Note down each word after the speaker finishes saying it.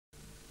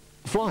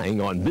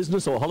Flying on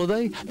business or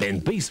holiday? Then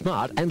be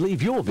smart and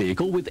leave your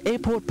vehicle with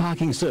Airport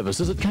Parking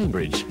Services at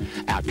Cambridge.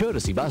 Our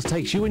courtesy bus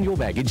takes you and your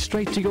baggage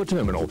straight to your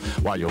terminal,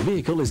 while your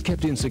vehicle is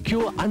kept in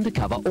secure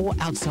undercover or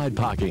outside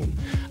parking.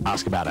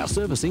 Ask about our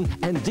servicing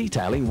and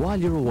detailing while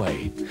you're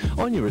away.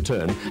 On your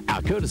return,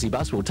 our courtesy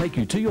bus will take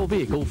you to your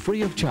vehicle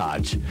free of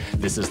charge.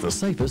 This is the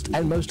safest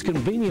and most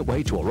convenient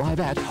way to arrive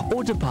at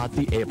or depart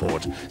the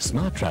airport.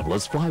 Smart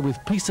travellers fly with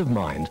peace of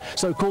mind,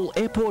 so call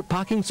Airport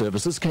Parking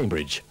Services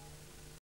Cambridge.